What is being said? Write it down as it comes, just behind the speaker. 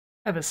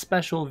I have a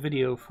special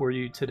video for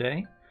you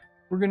today.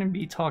 We're going to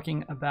be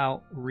talking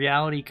about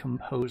Reality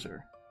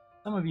Composer.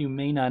 Some of you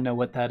may not know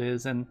what that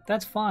is, and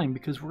that's fine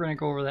because we're going to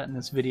go over that in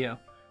this video.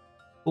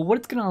 But what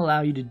it's going to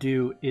allow you to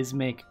do is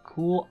make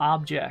cool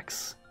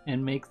objects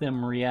and make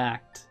them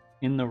react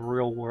in the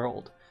real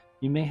world.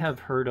 You may have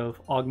heard of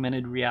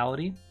augmented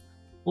reality.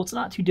 Well, it's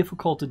not too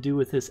difficult to do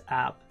with this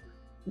app.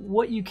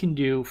 What you can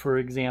do, for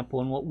example,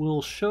 and what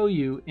we'll show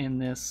you in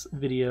this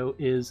video,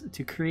 is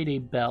to create a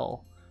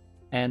bell.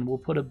 And we'll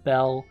put a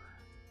bell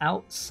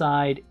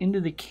outside into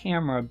the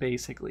camera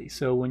basically.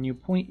 So when you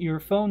point your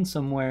phone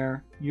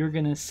somewhere, you're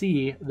gonna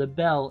see the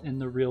bell in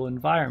the real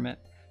environment.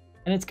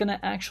 And it's gonna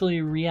actually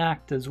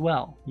react as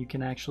well. You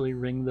can actually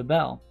ring the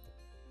bell.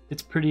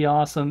 It's pretty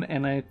awesome,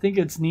 and I think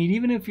it's neat.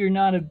 Even if you're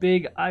not a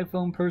big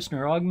iPhone person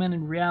or augmented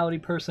reality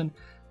person,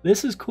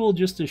 this is cool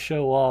just to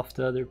show off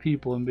to other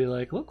people and be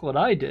like, look what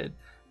I did.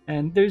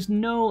 And there's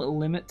no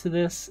limit to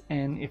this,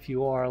 and if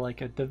you are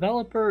like a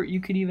developer, you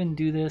could even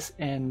do this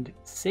and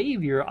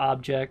save your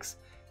objects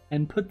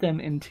and put them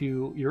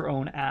into your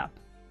own app.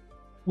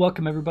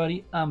 Welcome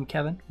everybody, I'm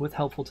Kevin with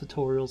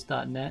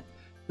helpfultutorials.net.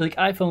 If you like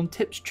iPhone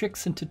tips,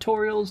 tricks, and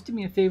tutorials, do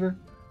me a favor,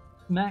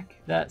 smack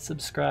that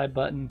subscribe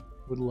button.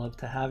 Would love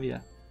to have you.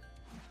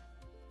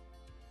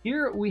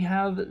 Here we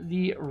have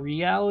the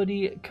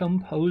Reality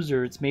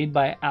Composer. It's made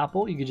by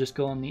Apple. You could just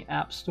go on the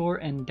App Store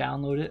and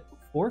download it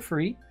for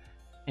free,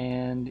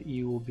 and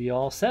you will be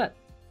all set.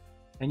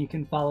 And you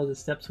can follow the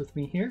steps with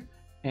me here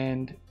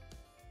and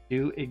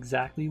do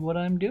exactly what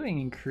I'm doing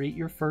and create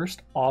your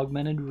first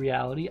augmented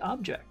reality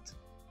object.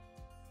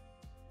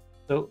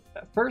 So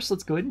first,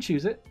 let's go ahead and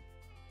choose it.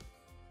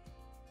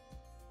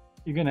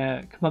 You're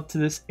gonna come up to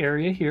this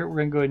area here. We're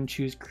gonna go ahead and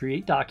choose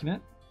Create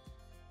Document.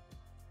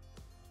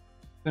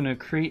 I'm gonna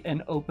create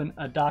and open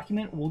a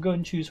document. We'll go ahead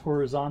and choose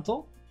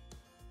Horizontal.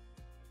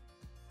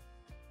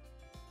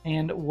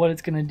 And what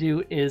it's going to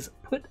do is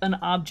put an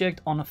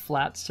object on a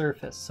flat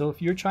surface. So if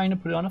you're trying to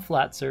put it on a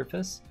flat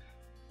surface,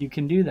 you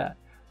can do that.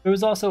 There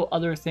was also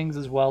other things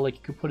as well, like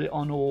you could put it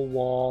on a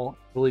wall.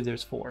 I believe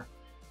there's 4.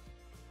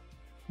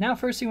 Now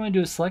first thing you want to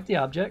do is select the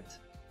object.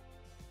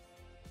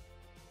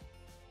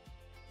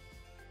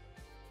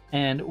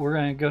 And we're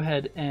going to go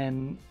ahead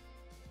and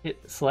hit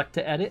select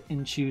to edit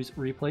and choose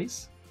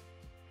replace.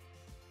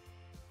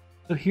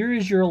 So here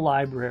is your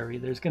library.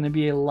 There's going to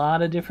be a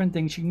lot of different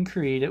things you can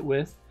create it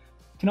with.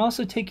 You can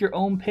also take your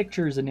own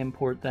pictures and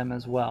import them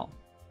as well.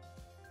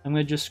 I'm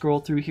going to just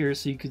scroll through here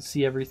so you can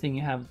see everything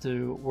you have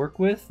to work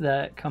with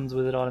that comes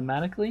with it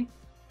automatically.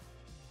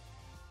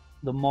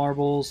 The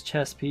marbles,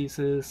 chess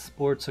pieces,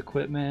 sports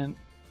equipment.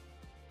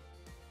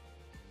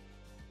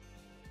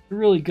 A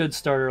really good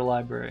starter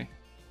library.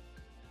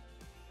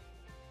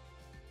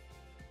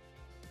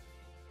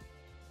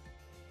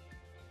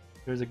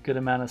 There's a good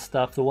amount of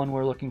stuff. The one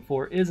we're looking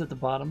for is at the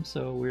bottom,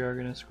 so we are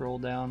going to scroll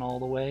down all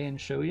the way and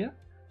show you.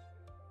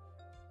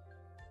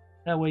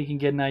 That way you can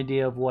get an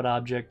idea of what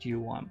object you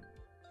want.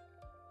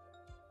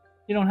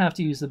 You don't have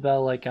to use the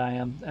bell like I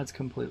am. That's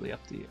completely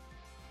up to you.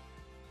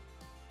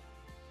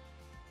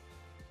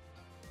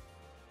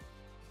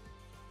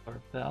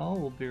 Our bell,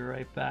 we'll be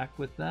right back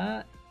with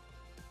that.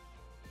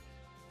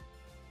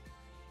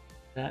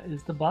 That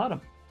is the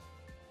bottom.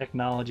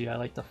 Technology, I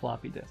like the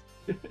floppy disk.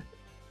 A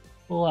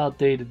little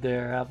outdated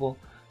there, Apple.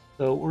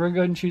 So we're going to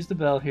go ahead and choose the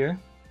bell here.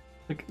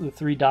 Click the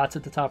 3 dots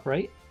at the top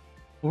right.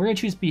 And we're going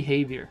to choose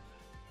behavior.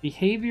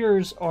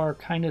 Behaviors are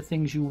kind of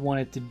things you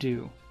want it to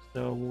do.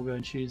 So we'll go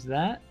and choose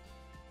that.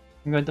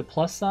 I'm going to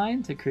plus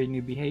sign to create a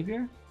new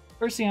behavior.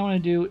 First thing I want to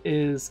do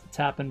is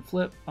tap and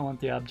flip. I want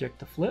the object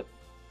to flip.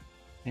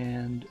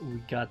 And we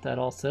got that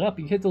all set up.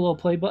 You hit the little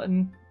play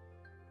button,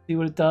 see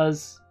what it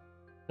does.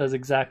 It does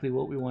exactly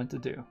what we want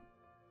it to do.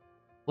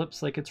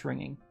 Flips like it's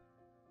ringing.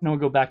 Now we'll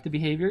go back to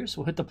behaviors.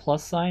 We'll hit the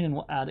plus sign and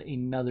we'll add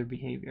another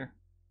behavior.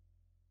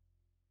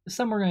 This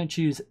time we're going to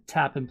choose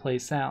tap and play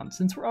sound.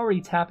 Since we're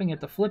already tapping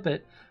it to flip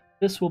it,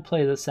 this will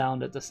play the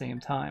sound at the same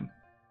time.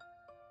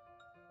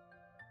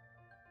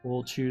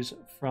 We'll choose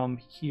from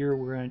here,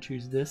 we're going to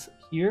choose this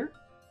here.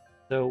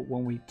 So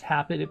when we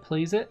tap it, it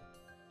plays it.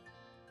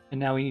 And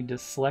now we need to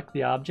select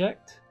the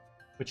object,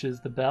 which is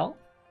the bell.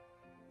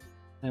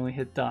 And we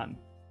hit done.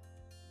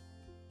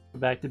 Go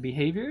back to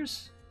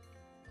behaviors.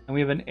 And we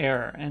have an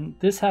error. And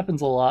this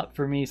happens a lot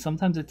for me.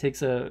 Sometimes it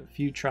takes a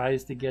few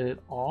tries to get it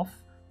off.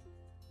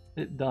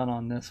 It done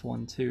on this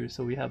one too,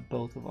 so we have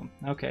both of them.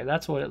 Okay,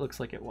 that's what it looks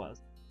like it was.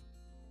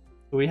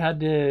 So we had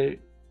to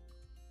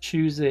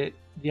choose the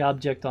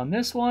object on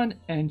this one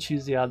and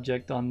choose the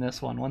object on this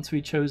one. Once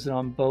we chose it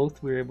on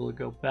both, we were able to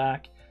go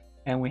back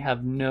and we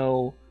have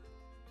no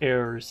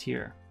errors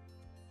here.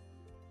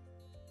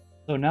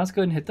 So now let's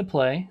go ahead and hit the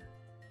play.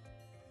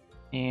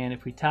 And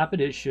if we tap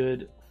it, it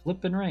should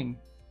flip and ring.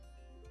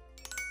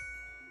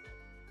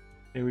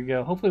 There we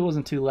go. Hopefully it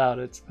wasn't too loud.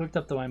 It's hooked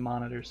up to my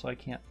monitor so I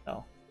can't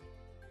tell.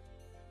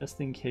 Just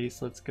in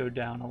case, let's go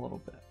down a little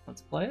bit.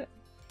 Let's play it.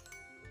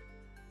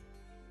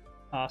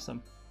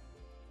 Awesome.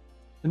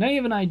 So now you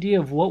have an idea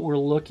of what we're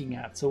looking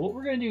at. So what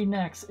we're going to do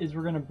next is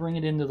we're going to bring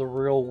it into the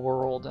real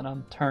world, and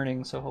I'm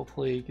turning, so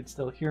hopefully you can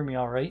still hear me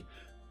all right.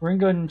 We're going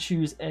to go ahead and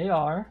choose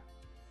AR.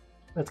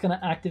 That's going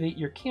to activate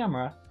your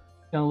camera.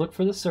 It's going to look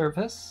for the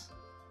surface,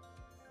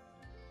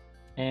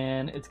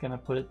 and it's going to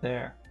put it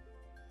there.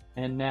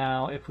 And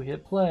now if we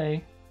hit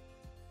play,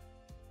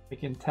 we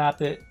can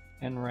tap it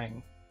and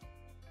ring.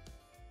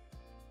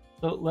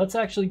 So let's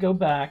actually go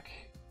back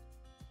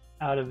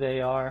out of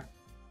AR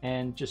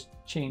and just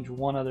change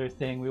one other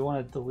thing. We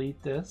want to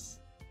delete this.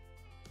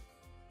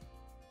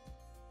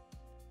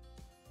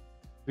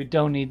 We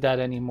don't need that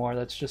anymore.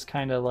 That's just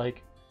kind of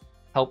like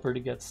helper to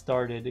get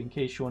started in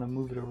case you want to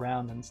move it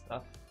around and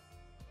stuff.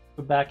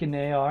 Go back in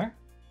AR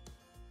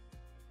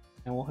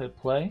and we'll hit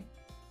play.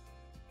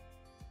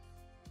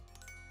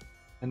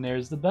 And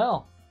there's the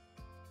bell.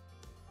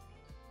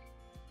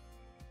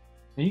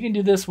 Now you can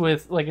do this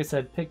with, like I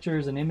said,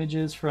 pictures and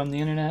images from the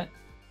internet.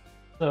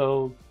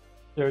 So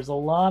there's a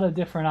lot of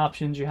different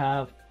options you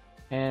have.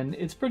 And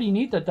it's pretty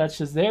neat that that's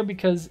just there,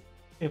 because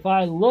if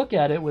I look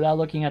at it without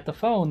looking at the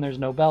phone, there's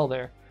no bell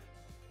there.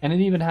 And it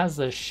even has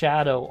the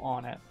shadow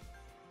on it,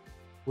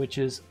 which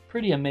is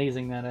pretty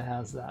amazing that it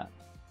has that.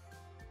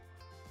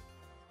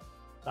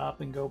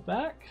 Stop and go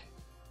back.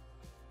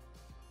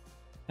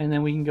 And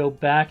then we can go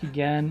back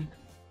again.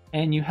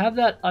 And you have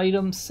that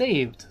item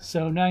saved.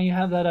 So now you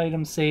have that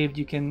item saved.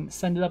 You can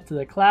send it up to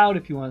the cloud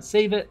if you want to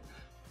save it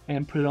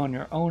and put it on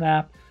your own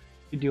app.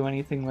 You can do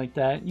anything like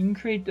that. You can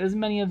create as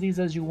many of these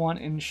as you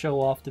want and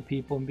show off to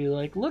people and be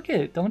like, look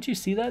it, don't you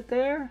see that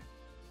there?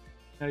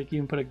 Like you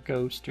can put a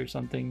ghost or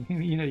something.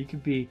 You know, you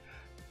could be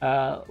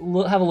have a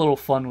little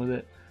fun with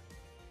it.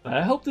 But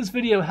I hope this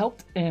video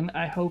helped, and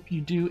I hope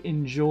you do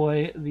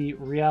enjoy the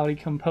Reality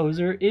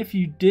Composer. If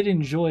you did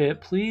enjoy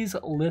it, please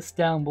list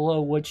down below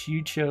what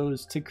you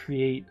chose to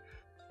create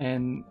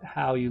and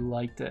how you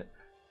liked it.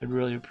 I'd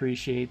really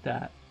appreciate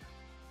that.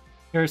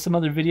 Here are some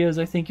other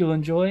videos I think you'll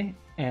enjoy,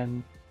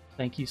 and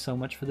thank you so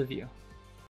much for the view.